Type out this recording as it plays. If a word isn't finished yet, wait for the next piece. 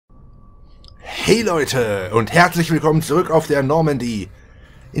Hey Leute und herzlich willkommen zurück auf der Normandie.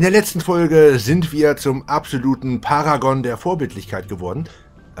 In der letzten Folge sind wir zum absoluten Paragon der Vorbildlichkeit geworden.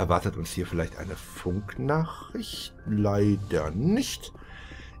 Erwartet uns hier vielleicht eine Funknachricht? Leider nicht.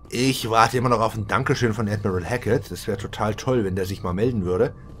 Ich warte immer noch auf ein Dankeschön von Admiral Hackett. Das wäre total toll, wenn der sich mal melden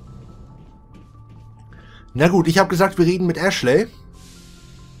würde. Na gut, ich habe gesagt, wir reden mit Ashley.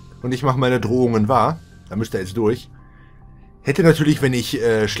 Und ich mache meine Drohungen wahr. Da müsst ihr jetzt durch. Hätte natürlich, wenn ich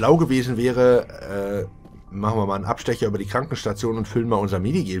schlau gewesen wäre, machen wir mal einen Abstecher über die Krankenstation und füllen mal unser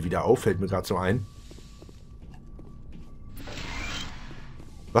Medigel wieder auf. Fällt mir gerade so ein.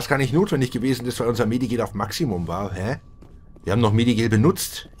 Was gar nicht notwendig gewesen ist, weil unser Medigel auf Maximum war. Hä? Wir haben noch Medigel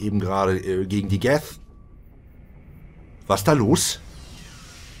benutzt, eben gerade gegen die Geth. Was da los?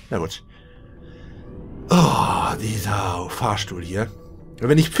 Na gut. Oh, dieser Fahrstuhl hier.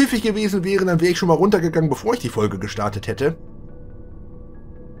 Wenn ich pfiffig gewesen wäre, dann wäre ich schon mal runtergegangen, bevor ich die Folge gestartet hätte.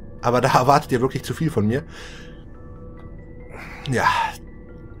 Aber da erwartet ihr wirklich zu viel von mir. Ja.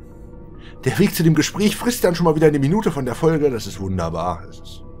 Der Weg zu dem Gespräch frisst dann schon mal wieder eine Minute von der Folge. Das ist wunderbar. Das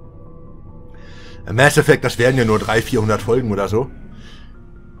ist Mass Effect, das wären ja nur 300-400 Folgen oder so.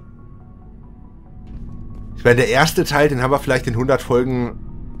 Ich meine, der erste Teil, den haben wir vielleicht in 100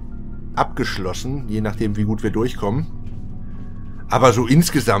 Folgen abgeschlossen. Je nachdem, wie gut wir durchkommen. Aber so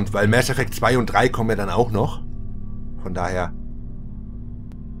insgesamt, weil Mass Effect 2 und 3 kommen ja dann auch noch. Von daher...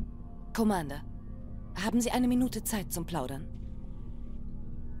 Commander, haben Sie eine Minute Zeit zum Plaudern?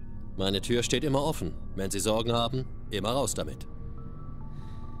 Meine Tür steht immer offen. Wenn Sie Sorgen haben, immer raus damit.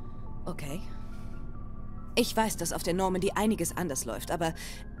 Okay. Ich weiß, dass auf der Normandie einiges anders läuft, aber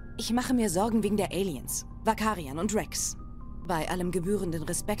ich mache mir Sorgen wegen der Aliens, Vakarian und Rex. Bei allem gebührenden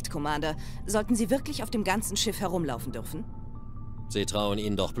Respekt, Commander, sollten Sie wirklich auf dem ganzen Schiff herumlaufen dürfen? Sie trauen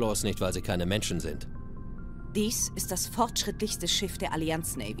ihnen doch bloß nicht, weil sie keine Menschen sind. Dies ist das fortschrittlichste Schiff der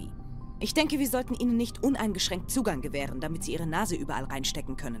Allianz Navy. Ich denke, wir sollten ihnen nicht uneingeschränkt Zugang gewähren, damit sie ihre Nase überall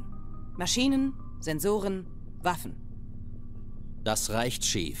reinstecken können. Maschinen, Sensoren, Waffen. Das reicht,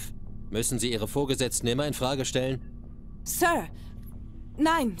 Chief. Müssen Sie Ihre Vorgesetzten immer in Frage stellen? Sir!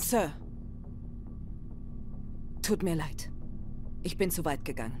 Nein, Sir! Tut mir leid. Ich bin zu weit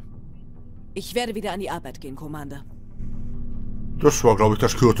gegangen. Ich werde wieder an die Arbeit gehen, Commander. Das war, glaube ich,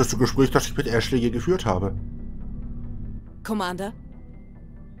 das kürzeste Gespräch, das ich mit Ashley je geführt habe. Commander?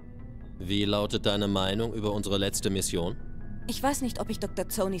 Wie lautet deine Meinung über unsere letzte Mission? Ich weiß nicht, ob ich Dr.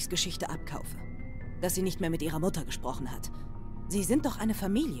 Zonys Geschichte abkaufe. Dass sie nicht mehr mit ihrer Mutter gesprochen hat. Sie sind doch eine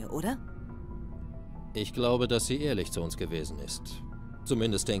Familie, oder? Ich glaube, dass sie ehrlich zu uns gewesen ist.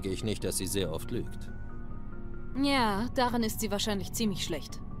 Zumindest denke ich nicht, dass sie sehr oft lügt. Ja, daran ist sie wahrscheinlich ziemlich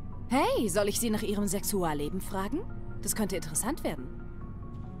schlecht. Hey, soll ich sie nach ihrem Sexualleben fragen? Das könnte interessant werden.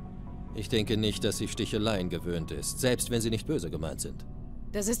 Ich denke nicht, dass sie Sticheleien gewöhnt ist, selbst wenn sie nicht böse gemeint sind.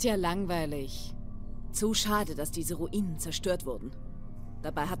 Das ist ja langweilig. Zu schade, dass diese Ruinen zerstört wurden.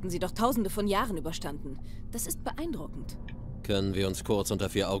 Dabei hatten sie doch Tausende von Jahren überstanden. Das ist beeindruckend. Können wir uns kurz unter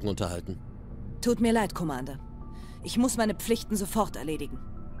vier Augen unterhalten? Tut mir leid, Commander. Ich muss meine Pflichten sofort erledigen.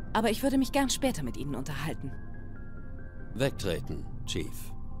 Aber ich würde mich gern später mit Ihnen unterhalten. Wegtreten,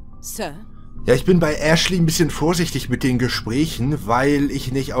 Chief. Sir? Ja, ich bin bei Ashley ein bisschen vorsichtig mit den Gesprächen, weil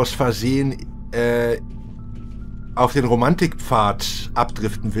ich nicht aus Versehen auf den Romantikpfad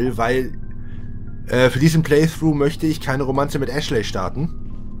abdriften will, weil für diesen Playthrough möchte ich keine Romanze mit Ashley starten.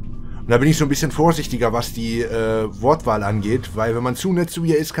 Und da bin ich so ein bisschen vorsichtiger, was die Wortwahl angeht, weil wenn man zu nett zu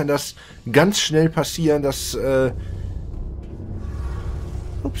ihr ist, kann das ganz schnell passieren, dass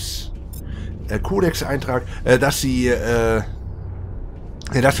Kodex-Eintrag, dass wir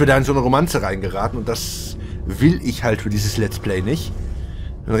da in so eine Romanze reingeraten und das will ich halt für dieses Let's Play nicht.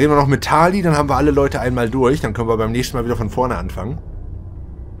 Dann reden wir noch mit Tali, dann haben wir alle Leute einmal durch, dann können wir beim nächsten Mal wieder von vorne anfangen.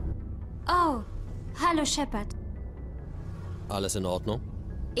 Oh, hallo Shepard. Alles in Ordnung?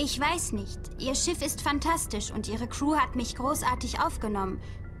 Ich weiß nicht. Ihr Schiff ist fantastisch und Ihre Crew hat mich großartig aufgenommen.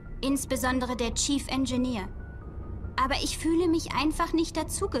 Insbesondere der Chief Engineer. Aber ich fühle mich einfach nicht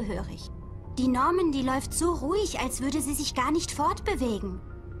dazugehörig. Die Normandie läuft so ruhig, als würde sie sich gar nicht fortbewegen.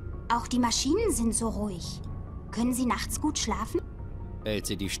 Auch die Maschinen sind so ruhig. Können Sie nachts gut schlafen? Hält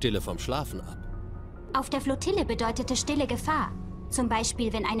sie die Stille vom Schlafen ab? Auf der Flottille bedeutete Stille Gefahr. Zum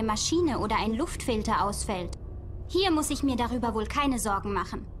Beispiel, wenn eine Maschine oder ein Luftfilter ausfällt. Hier muss ich mir darüber wohl keine Sorgen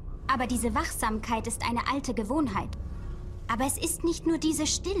machen. Aber diese Wachsamkeit ist eine alte Gewohnheit. Aber es ist nicht nur diese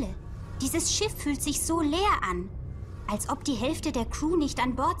Stille. Dieses Schiff fühlt sich so leer an. Als ob die Hälfte der Crew nicht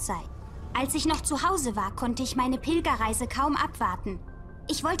an Bord sei. Als ich noch zu Hause war, konnte ich meine Pilgerreise kaum abwarten.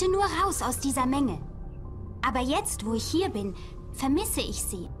 Ich wollte nur raus aus dieser Menge. Aber jetzt, wo ich hier bin, vermisse ich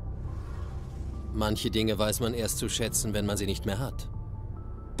sie. Manche Dinge weiß man erst zu schätzen, wenn man sie nicht mehr hat.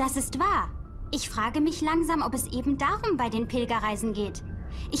 Das ist wahr. Ich frage mich langsam, ob es eben darum bei den Pilgerreisen geht.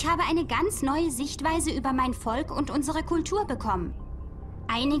 Ich habe eine ganz neue Sichtweise über mein Volk und unsere Kultur bekommen.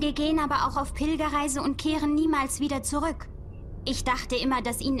 Einige gehen aber auch auf Pilgerreise und kehren niemals wieder zurück. Ich dachte immer,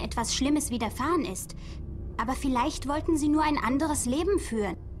 dass ihnen etwas Schlimmes widerfahren ist. Aber vielleicht wollten sie nur ein anderes Leben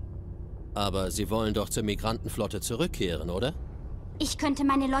führen. Aber Sie wollen doch zur Migrantenflotte zurückkehren, oder? Ich könnte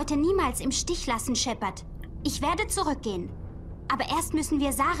meine Leute niemals im Stich lassen, Shepard. Ich werde zurückgehen. Aber erst müssen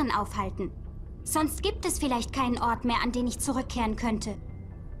wir Saren aufhalten. Sonst gibt es vielleicht keinen Ort mehr, an den ich zurückkehren könnte.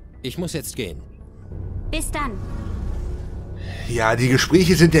 Ich muss jetzt gehen. Bis dann. Ja, die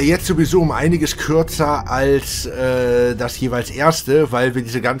Gespräche sind ja jetzt sowieso um einiges kürzer als das jeweils erste, weil wir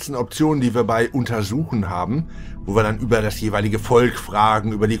diese ganzen Optionen, die wir bei Untersuchen haben, wo wir dann über das jeweilige Volk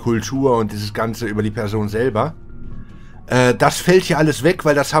fragen, über die Kultur und dieses Ganze über die Person selber, das fällt hier alles weg,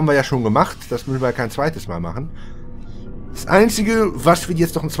 weil das haben wir ja schon gemacht. Das müssen wir ja kein zweites Mal machen. Das Einzige, was wir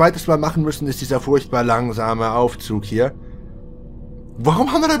jetzt noch ein zweites Mal machen müssen, ist dieser furchtbar langsame Aufzug hier.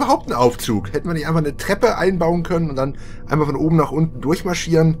 Warum haben wir da überhaupt einen Aufzug? Hätten wir nicht einfach eine Treppe einbauen können und dann einmal von oben nach unten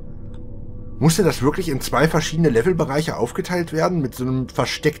durchmarschieren? Musste das wirklich in 2 verschiedene Levelbereiche aufgeteilt werden, mit so einem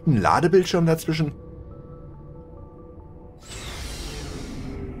versteckten Ladebildschirm dazwischen?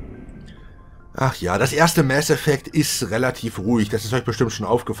 Ach ja, das erste Mass Effect ist relativ ruhig. Das ist euch bestimmt schon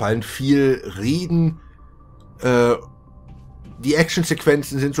aufgefallen. Viel Reden. Die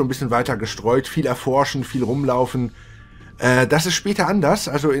Actionsequenzen sind so ein bisschen weiter gestreut. Viel erforschen, viel rumlaufen. Das ist später anders.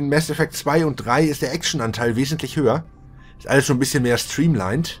 Also in Mass Effect 2 und 3 ist der Actionanteil wesentlich höher. Ist alles so ein bisschen mehr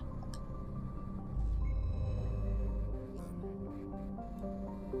streamlined.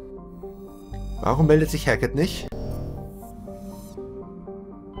 Warum meldet sich Hackett nicht?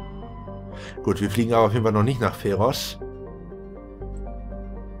 Gut, wir fliegen aber auf jeden Fall noch nicht nach Feros.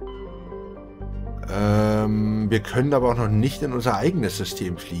 Wir können aber auch noch nicht in unser eigenes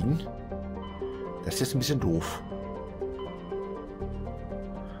System fliegen. Das ist jetzt ein bisschen doof.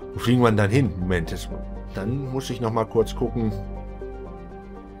 Wo fliegen wir dann hin? Moment, dann muss ich noch mal kurz gucken.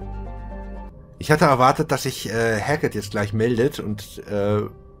 Ich hatte erwartet, dass sich Hackett jetzt gleich meldet und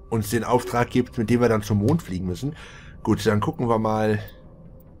uns den Auftrag gibt, mit dem wir dann zum Mond fliegen müssen. Gut, dann gucken wir mal.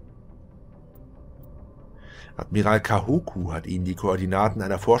 Admiral Kahoku hat Ihnen die Koordinaten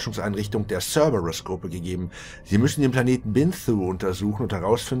einer Forschungseinrichtung der Cerberus-Gruppe gegeben. Sie müssen den Planeten Binthu untersuchen und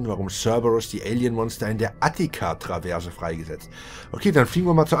herausfinden, warum Cerberus die Alien-Monster in der Attika-Traverse freigesetzt. Okay, dann fliegen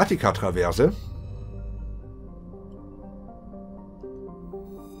wir mal zur Attika-Traverse.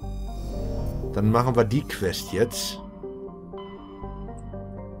 Dann machen wir die Quest jetzt.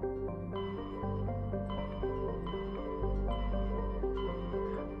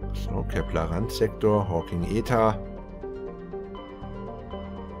 So, Kepler Randsektor, Hawking Eta.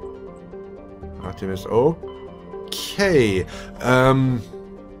 Artemis, okay.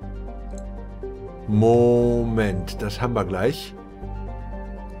 Moment, das haben wir gleich.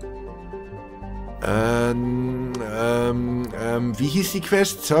 Wie hieß die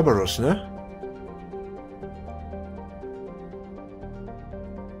Quest? Cerberus, ne?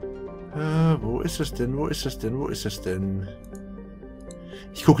 Wo ist es denn? Wo ist es denn? Wo ist es denn?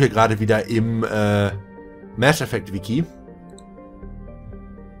 Ich gucke hier gerade wieder im Mass Effect Wiki.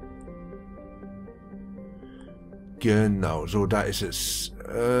 Genau, so, da ist es.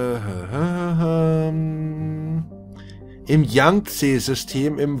 Im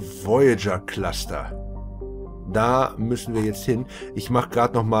Yangtze-System im Voyager-Cluster. Da müssen wir jetzt hin. Ich mache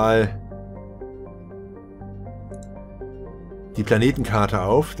gerade nochmal die Planetenkarte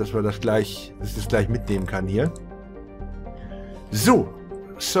auf, dass wir das gleich mitnehmen kann hier. So,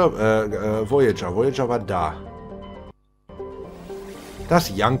 Voyager. Voyager war da. Das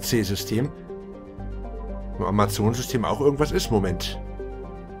Yangtze-System. Im Amazon-System auch irgendwas ist. Moment.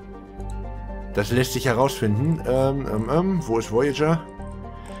 Das lässt sich herausfinden. Wo ist Voyager?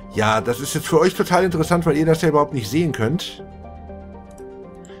 Ja, das ist jetzt für euch total interessant, weil ihr das ja überhaupt nicht sehen könnt.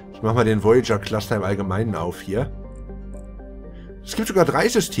 Ich mache mal den Voyager-Cluster im Allgemeinen auf hier. Es gibt sogar 3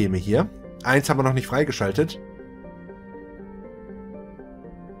 Systeme hier. Eins haben wir noch nicht freigeschaltet.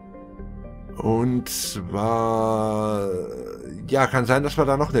 Und zwar... Ja, kann sein, dass wir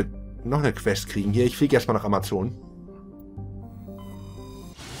da noch eine Quest kriegen. Hier, ich fliege erstmal nach Amazon.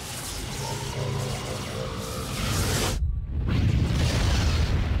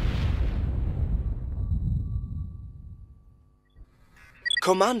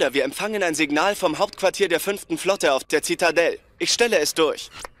 Commander, wir empfangen ein Signal vom Hauptquartier der 5. Flotte auf der Zitadelle. Ich stelle es durch.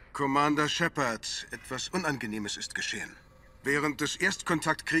 Commander Shepard, etwas Unangenehmes ist geschehen. Während des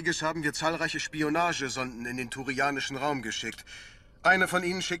Erstkontaktkrieges haben wir zahlreiche Spionagesonden in den turianischen Raum geschickt. Eine von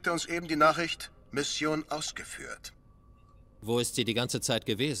ihnen schickte uns eben die Nachricht, Mission ausgeführt. Wo ist sie die ganze Zeit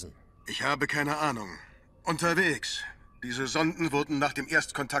gewesen? Ich habe keine Ahnung. Unterwegs. Diese Sonden wurden nach dem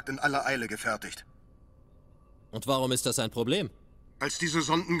Erstkontakt in aller Eile gefertigt. Und warum ist das ein Problem? Als diese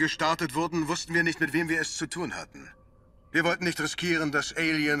Sonden gestartet wurden, wussten wir nicht, mit wem wir es zu tun hatten. Wir wollten nicht riskieren, dass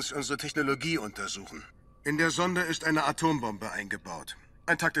Aliens unsere Technologie untersuchen. In der Sonde ist eine Atombombe eingebaut.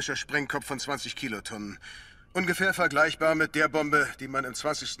 Ein taktischer Sprengkopf von 20 Kilotonnen. Ungefähr vergleichbar mit der Bombe, die man im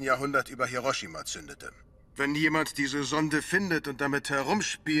 20. Jahrhundert über Hiroshima zündete. Wenn jemand diese Sonde findet und damit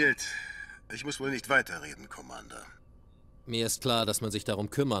herumspielt... Ich muss wohl nicht weiterreden, Commander. Mir ist klar, dass man sich darum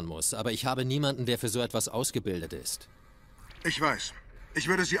kümmern muss, aber ich habe niemanden, der für so etwas ausgebildet ist. Ich weiß. Ich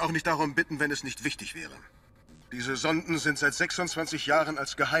würde Sie auch nicht darum bitten, wenn es nicht wichtig wäre. Diese Sonden sind seit 26 Jahren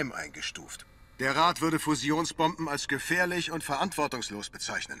als geheim eingestuft. Der Rat würde Fusionsbomben als gefährlich und verantwortungslos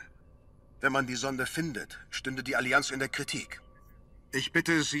bezeichnen. Wenn man die Sonde findet, stünde die Allianz in der Kritik. Ich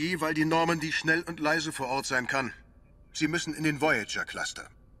bitte Sie, weil die Normandy schnell und leise vor Ort sein kann. Sie müssen in den Voyager-Cluster.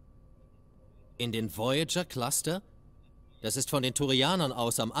 In den Voyager-Cluster? Das ist von den Turianern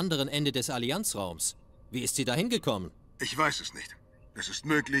aus am anderen Ende des Allianzraums. Wie ist sie da hingekommen? Ich weiß es nicht. Es ist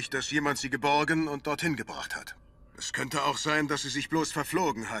möglich, dass jemand sie geborgen und dorthin gebracht hat. Es könnte auch sein, dass sie sich bloß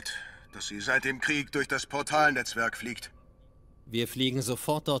verflogen hat. Dass sie seit dem Krieg durch das Portalnetzwerk fliegt. Wir fliegen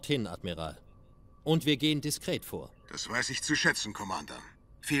sofort dorthin, Admiral. Und wir gehen diskret vor. Das weiß ich zu schätzen, Commander.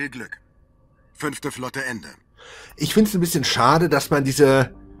 Viel Glück. 5. Flotte Ende. Ich finde es ein bisschen schade, dass man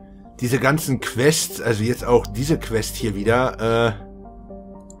diese ganzen Quests, also jetzt auch diese Quest hier wieder,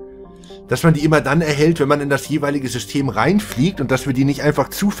 dass man die immer dann erhält, wenn man in das jeweilige System reinfliegt und dass wir die nicht einfach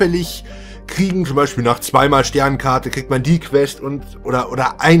zufällig kriegen, zum Beispiel nach 2-mal Sternenkarte kriegt man die Quest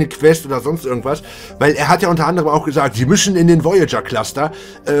oder eine Quest oder sonst irgendwas, weil er hat ja unter anderem auch gesagt, sie müssen in den Voyager-Cluster.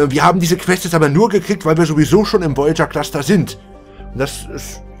 Wir haben diese Quest jetzt aber nur gekriegt, weil wir sowieso schon im Voyager-Cluster sind. Und das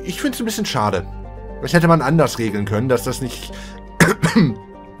ist, ich finde es ein bisschen schade. Das hätte man anders regeln können, dass das nicht...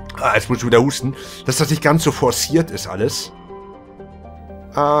 jetzt muss ich wieder husten, dass das nicht ganz so forciert ist alles.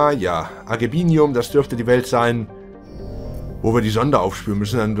 Ja, Argebinium, das dürfte die Welt sein, wo wir die Sonde aufspüren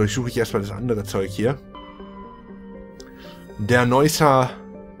müssen. Dann durchsuche ich erstmal das andere Zeug hier. Der Neusser.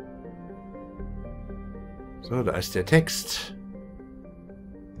 So, da ist der Text.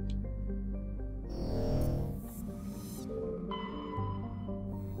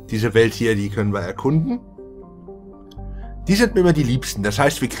 Diese Welt hier, die können wir erkunden. Die sind mir immer die liebsten. Das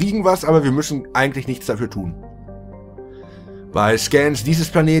heißt, wir kriegen was, aber wir müssen eigentlich nichts dafür tun. Bei Scans dieses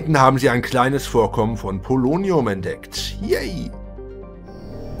Planeten haben sie ein kleines Vorkommen von Polonium entdeckt. Yay!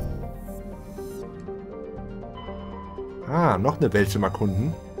 Ah, noch eine Welt zum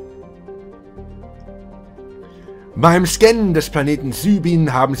Erkunden. Beim Scannen des Planeten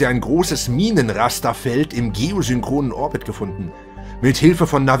Sybin haben sie ein großes Minenrasterfeld im geosynchronen Orbit gefunden. Mit Hilfe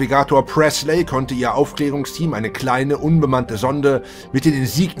von Navigator Presley konnte ihr Aufklärungsteam eine kleine, unbemannte Sonde mit den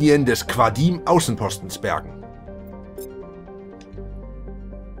Insignien des Quadim-Außenpostens bergen.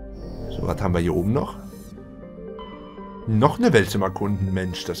 So, was haben wir hier oben noch? Noch eine Welt zum Erkunden.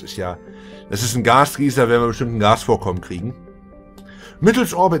 Mensch, das ist ja... Das ist ein Gasriese, da werden wir bestimmt ein Gasvorkommen kriegen.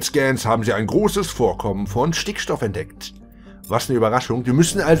 Mittels Orbit-Scans haben sie ein großes Vorkommen von Stickstoff entdeckt. Was eine Überraschung. Wir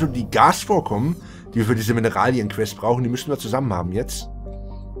müssen also die Gasvorkommen, die wir für diese Mineralien-Quest brauchen, die müssen wir zusammen haben jetzt.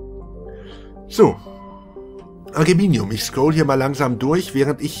 So. Argebinium. Ich scroll hier mal langsam durch,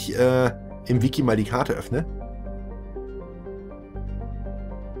 während ich im Wiki mal die Karte öffne.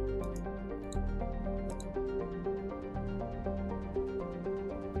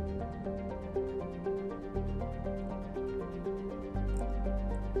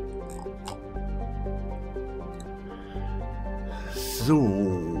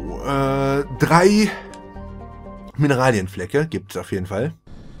 So, 3 Mineralienflecke gibt es auf jeden Fall.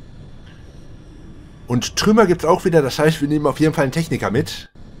 Und Trümmer gibt es auch wieder, das heißt, wir nehmen auf jeden Fall einen Techniker mit.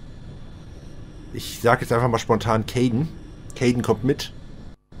 Ich sage jetzt einfach mal spontan Caden. Caden kommt mit.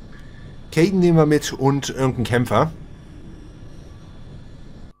 Caden nehmen wir mit und irgendeinen Kämpfer.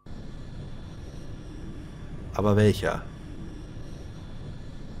 Aber welcher?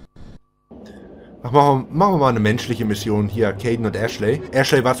 Machen wir mal eine menschliche Mission. Hier, Caden und Ashley.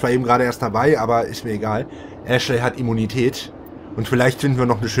 Ashley war zwar eben gerade erst dabei, aber ist mir egal. Ashley hat Immunität. Und vielleicht finden wir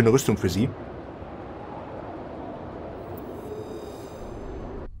noch eine schöne Rüstung für sie.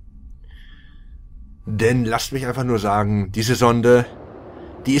 Denn lasst mich einfach nur sagen, diese Sonde,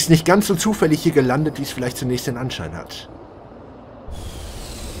 die ist nicht ganz so zufällig hier gelandet, wie es vielleicht zunächst den Anschein hat.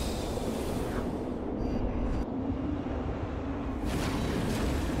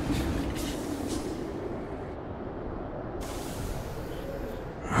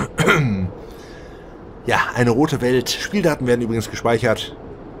 Ja, eine rote Welt. Spieldaten werden übrigens gespeichert.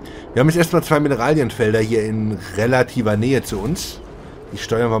 Wir haben jetzt erstmal 2 Mineralienfelder hier in relativer Nähe zu uns. Die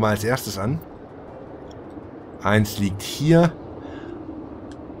steuern wir mal als erstes an. 1 liegt hier.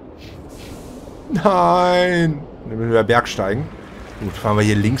 Nein! Dann müssen wir bergsteigen. Gut, fahren wir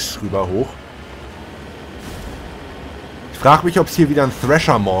hier links rüber hoch. Ich frage mich, ob es hier wieder ein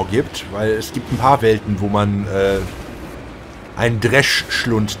Thresher-Moor gibt, weil es gibt ein paar Welten, wo man einen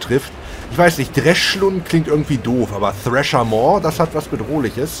Dreschschlund trifft. Ich weiß nicht, Dreschschlund klingt irgendwie doof, aber Thresher-Moor, das hat was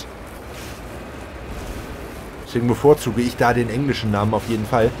Bedrohliches. Deswegen bevorzuge ich da den englischen Namen auf jeden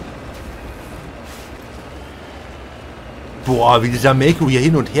Fall. Boah, wie dieser Mako hier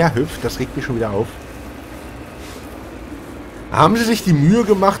hin und her hüpft, das regt mich schon wieder auf. Haben sie sich die Mühe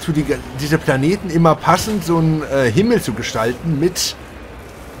gemacht, für diese Planeten immer passend so einen Himmel zu gestalten mit,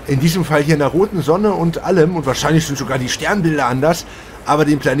 in diesem Fall hier einer roten Sonne und allem, und wahrscheinlich sind sogar die Sternbilder anders, aber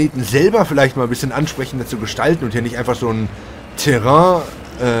den Planeten selber vielleicht mal ein bisschen ansprechender zu gestalten und hier nicht einfach so einen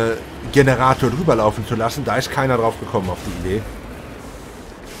Terrain-Generator drüber laufen zu lassen. Da ist keiner drauf gekommen auf die Idee.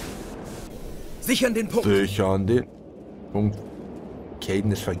 Sichern den Punkt. Sichern den Punkt.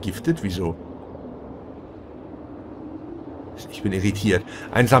 Caden ist vergiftet? Wieso? Ich bin irritiert.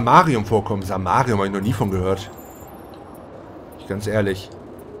 Ein Samarium-Vorkommen. Samarium habe ich noch nie von gehört. Ganz ehrlich.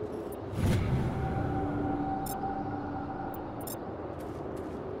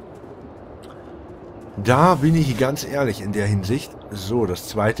 Da bin ich ganz ehrlich in der Hinsicht. So, das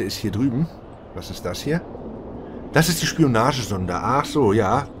zweite ist hier drüben. Was ist das hier? Das ist die Spionagesonde. Ach so,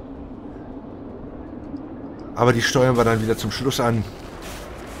 ja. Aber die steuern wir dann wieder zum Schluss an.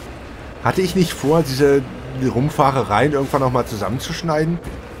 Hatte ich nicht vor, diese Rumfahrereien irgendwann nochmal zusammenzuschneiden?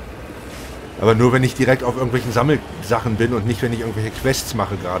 Aber nur, wenn ich direkt auf irgendwelchen Sammelsachen bin und nicht, wenn ich irgendwelche Quests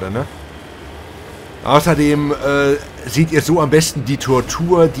mache gerade, ne? Außerdem seht ihr so am besten die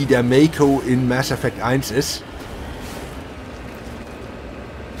Tortur, die der Mako in Mass Effect 1 ist.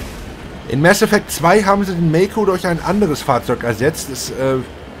 In Mass Effect 2 haben sie den Mako durch ein anderes Fahrzeug ersetzt, das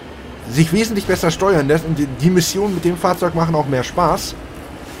sich wesentlich besser steuern lässt, und die Missionen mit dem Fahrzeug machen auch mehr Spaß.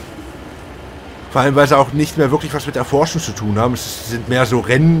 Vor allem, weil sie auch nicht mehr wirklich was mit Erforschen zu tun haben. Es sind mehr so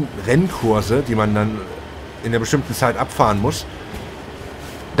Rennkurse, die man dann in einer bestimmten Zeit abfahren muss.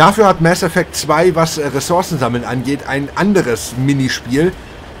 Dafür hat Mass Effect 2, was Ressourcensammeln angeht, ein anderes Minispiel,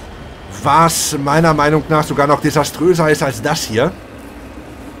 was meiner Meinung nach sogar noch desaströser ist als das hier.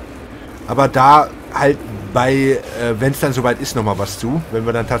 Aber da halt bei, wenn es dann soweit ist, nochmal was zu. Wenn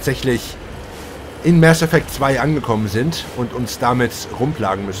wir dann tatsächlich in Mass Effect 2 angekommen sind und uns damit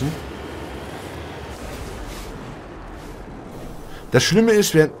rumplagen müssen. Das Schlimme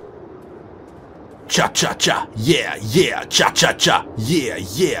ist, wenn... Cha-cha-cha, yeah, yeah, cha-cha-cha, yeah,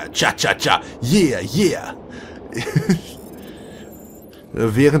 yeah, cha-cha-cha, yeah, yeah.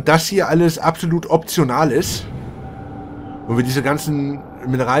 Während das hier alles absolut optional ist und wir diese ganzen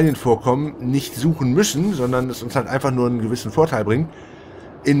Mineralienvorkommen nicht suchen müssen, sondern es uns halt einfach nur einen gewissen Vorteil bringt.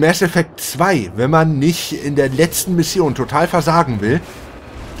 In Mass Effect 2, wenn man nicht in der letzten Mission total versagen will,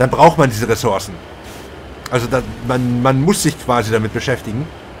 dann braucht man diese Ressourcen. Also man muss sich quasi damit beschäftigen.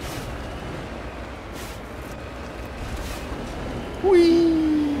 Hui.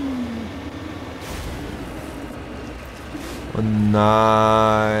 Oh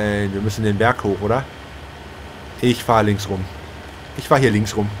nein, wir müssen den Berg hoch, oder? Ich fahre links rum. Ich fahre hier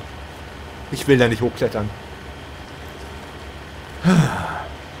links rum. Ich will da nicht hochklettern.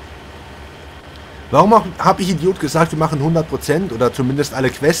 Warum habe ich Idiot gesagt, wir machen 100% oder zumindest alle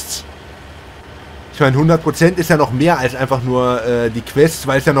Quests? Ich meine, 100% ist ja noch mehr als einfach nur die Quests,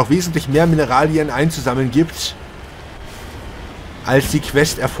 weil es ja noch wesentlich mehr Mineralien einzusammeln gibt, als die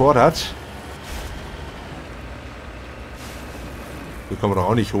Quest erfordert. Hier kommen wir doch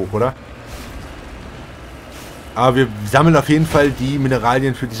auch nicht hoch, oder? Aber wir sammeln auf jeden Fall die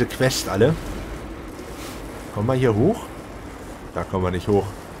Mineralien für diese Quest alle. Kommen wir hier hoch? Da kommen wir nicht hoch.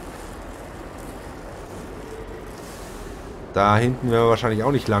 Da hinten werden wir wahrscheinlich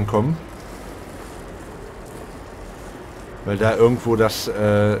auch nicht lang kommen. Weil da irgendwo das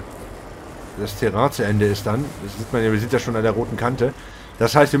Terrain zu Ende ist dann. Das sieht man ja, wir sind ja schon an der roten Kante.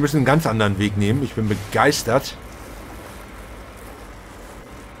 Das heißt, wir müssen einen ganz anderen Weg nehmen. Ich bin begeistert.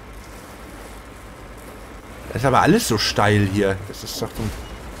 Das ist aber alles so steil hier. Das ist doch zum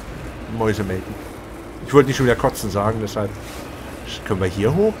Mäusemelken. Ich wollte nicht schon wieder kotzen sagen, deshalb... Können wir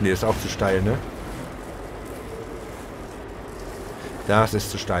hier hoch? Ne, ist auch zu steil, ne? Das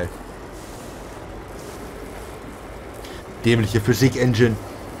ist zu steil. Dämliche Physik-Engine.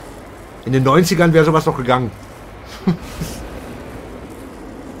 In den 90ern wäre sowas noch gegangen.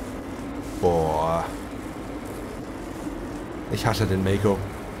 Boah. Ich hasse den Mako.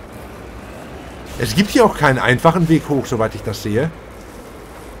 Es gibt hier auch keinen einfachen Weg hoch, soweit ich das sehe.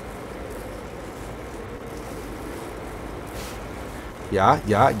 Ja,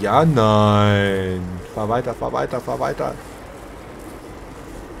 ja, ja, nein. Fahr weiter, fahr weiter, fahr weiter.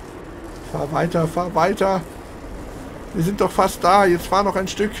 Fahr weiter, fahr weiter. Wir sind doch fast da. Jetzt fahr noch ein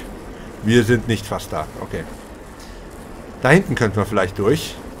Stück. Wir sind nicht fast da. Okay. Da hinten könnten wir vielleicht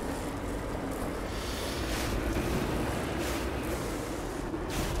durch.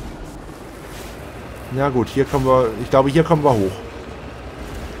 Na gut, hier kommen wir... Ich glaube, hier kommen wir hoch.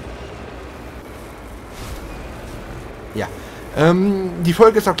 Ja. Die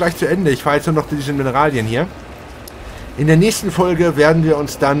Folge ist auch gleich zu Ende. Ich fahre jetzt nur noch diese Mineralien hier. In der nächsten Folge werden wir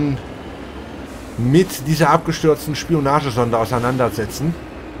uns dann mit dieser abgestürzten Spionagesonde auseinandersetzen.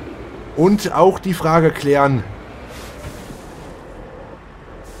 Und auch die Frage klären,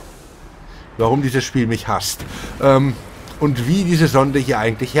 warum dieses Spiel mich hasst. Und wie diese Sonde hier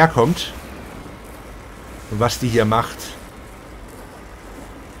eigentlich herkommt. Und was die hier macht.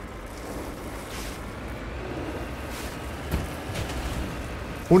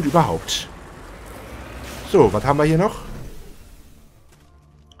 Und überhaupt. So, was haben wir hier noch?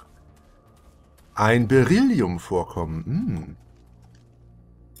 Ein Beryllium-Vorkommen.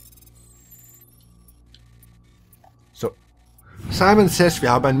 So. Simon says,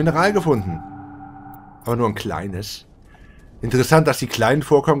 wir haben ein Mineral gefunden. Aber nur ein kleines. Interessant, dass die kleinen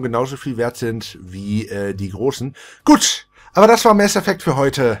Vorkommen genauso viel wert sind wie die großen. Gut, aber das war Mass Effect für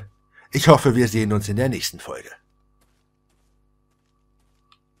heute. Ich hoffe, wir sehen uns in der nächsten Folge.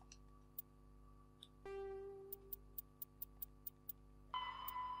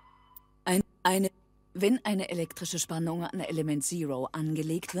 Wenn eine elektrische Spannung an Element Zero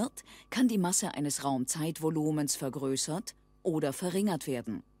angelegt wird, kann die Masse eines Raumzeitvolumens vergrößert oder verringert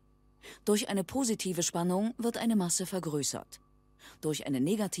werden. Durch eine positive Spannung wird eine Masse vergrößert. Durch eine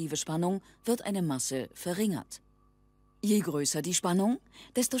negative Spannung wird eine Masse verringert. Je größer die Spannung,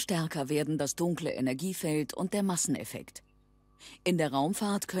 desto stärker werden das dunkle Energiefeld und der Masseneffekt. In der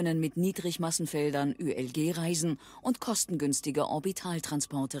Raumfahrt können mit Niedrigmassenfeldern ÜLG-Reisen und kostengünstige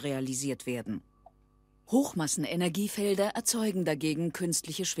Orbitaltransporte realisiert werden. Hochmassenenergiefelder erzeugen dagegen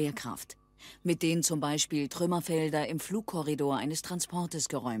künstliche Schwerkraft, mit denen zum Beispiel Trümmerfelder im Flugkorridor eines Transportes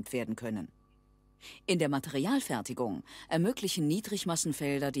geräumt werden können. In der Materialfertigung ermöglichen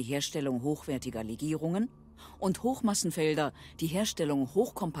Niedrigmassenfelder die Herstellung hochwertiger Legierungen und Hochmassenfelder die Herstellung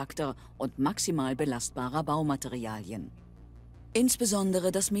hochkompakter und maximal belastbarer Baumaterialien.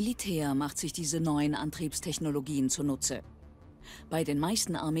 Insbesondere das Militär macht sich diese neuen Antriebstechnologien zunutze. Bei den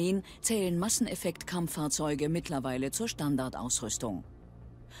meisten Armeen zählen Masseneffekt-Kampffahrzeuge mittlerweile zur Standardausrüstung.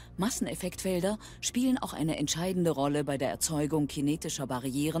 Masseneffektfelder spielen auch eine entscheidende Rolle bei der Erzeugung kinetischer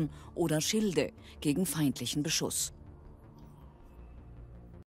Barrieren oder Schilde gegen feindlichen Beschuss.